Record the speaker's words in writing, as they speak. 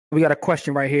we got a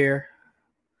question right here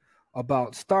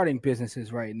about starting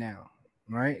businesses right now.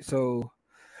 Right. So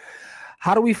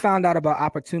how do we find out about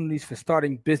opportunities for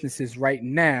starting businesses right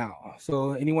now?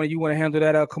 So anyone you want to handle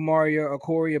that, Kamari or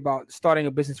Corey, about starting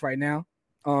a business right now?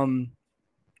 Um,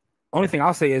 Only thing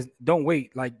I'll say is don't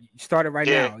wait. Like start it right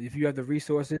Yeah. now. If you have the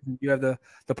resources, you have the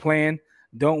plan,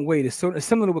 don't wait. It's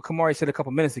similar to what Kamari said a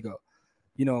couple minutes ago.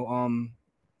 You know,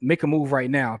 make a move right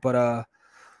now. But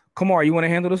Kamari, you want to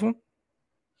handle this one?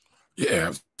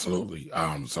 Yeah, absolutely.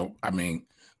 So I mean,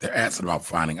 they're asking about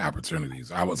finding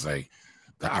opportunities. I would say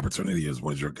the opportunity is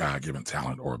what is your God-given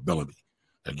talent or ability.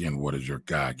 Again, what is your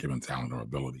God-given talent or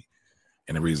ability?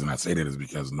 And the reason I say that is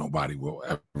because nobody will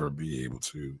ever be able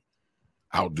to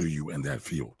outdo you in that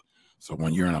field. So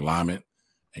when you're in alignment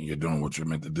and you're doing what you're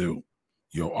meant to do,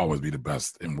 you'll always be the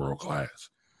best in world class.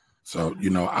 So,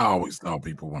 I always tell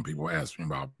people when people ask me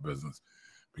about business,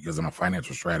 because I'm a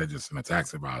financial strategist and a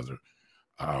tax advisor,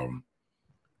 um,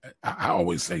 I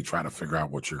always say try to figure out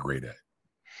what you're great at,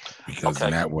 because in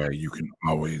Okay. that way you can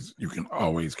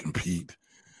always compete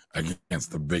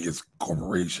against the biggest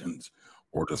corporations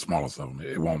or the smallest of them.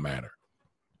 It won't matter.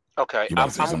 Okay. You about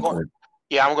to say I'm something, going. Corey?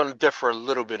 Yeah, I'm going to differ a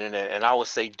little bit in that, and I would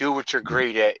say do what you're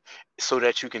great at, so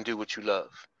that you can do what you love.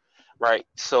 Right.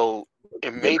 So,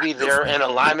 and They're maybe not they're different. in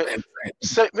alignment.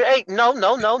 So, hey, no,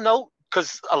 no, no, no,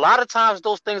 because a lot of times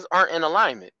those things aren't in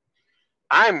alignment.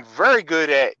 I'm very good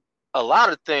at a lot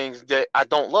of things that I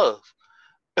don't love.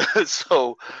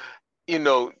 So, you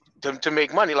know, to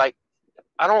make money, like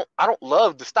I don't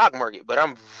love the stock market, but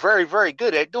I'm very, very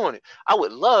good at doing it. I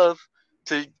would love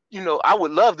to, I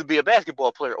would love to be a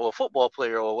basketball player or a football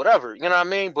player or whatever. You know what I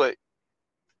mean? But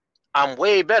I'm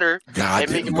way better God at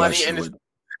making didn't money bless in you this. with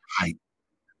height.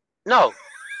 No,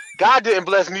 God didn't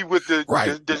bless me with the Right.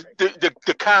 the the, the, the,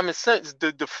 the common sense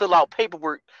to fill out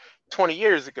paperwork 20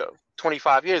 years ago,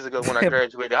 25 years ago when I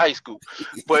graduated high school.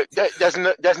 But that's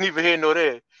neither here nor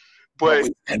there. But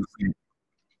And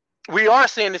we are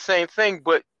saying the same thing,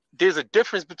 but there's a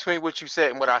difference between what you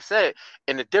said and what I said.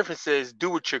 And the difference is do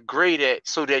what you're great at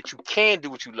so that you can do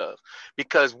what you love.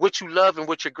 Because what you love and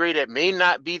what you're great at may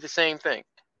not be the same thing.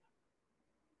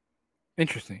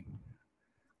 Interesting.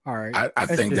 All right. I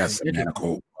think that's Interesting.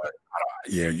 semantical. But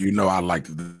yeah, I like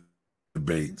to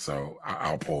debate, so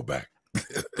I'll pull back.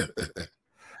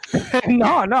 No,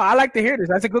 I like to hear this.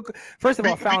 That's a good. First of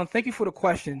all, We Fallon, thank you for the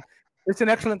question. It's an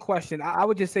excellent question. I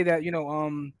would just say that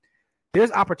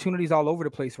there's opportunities all over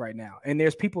the place right now, and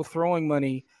there's people throwing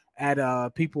money at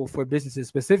people for businesses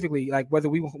specifically, like whether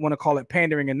we want to call it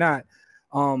pandering or not.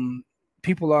 Um,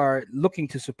 People are looking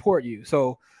to support you.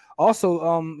 So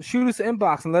also shoot us an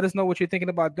inbox and let us know what you're thinking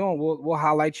about doing. We'll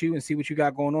highlight you and see what you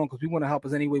got going on because we want to help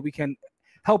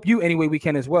you any way we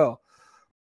can as well.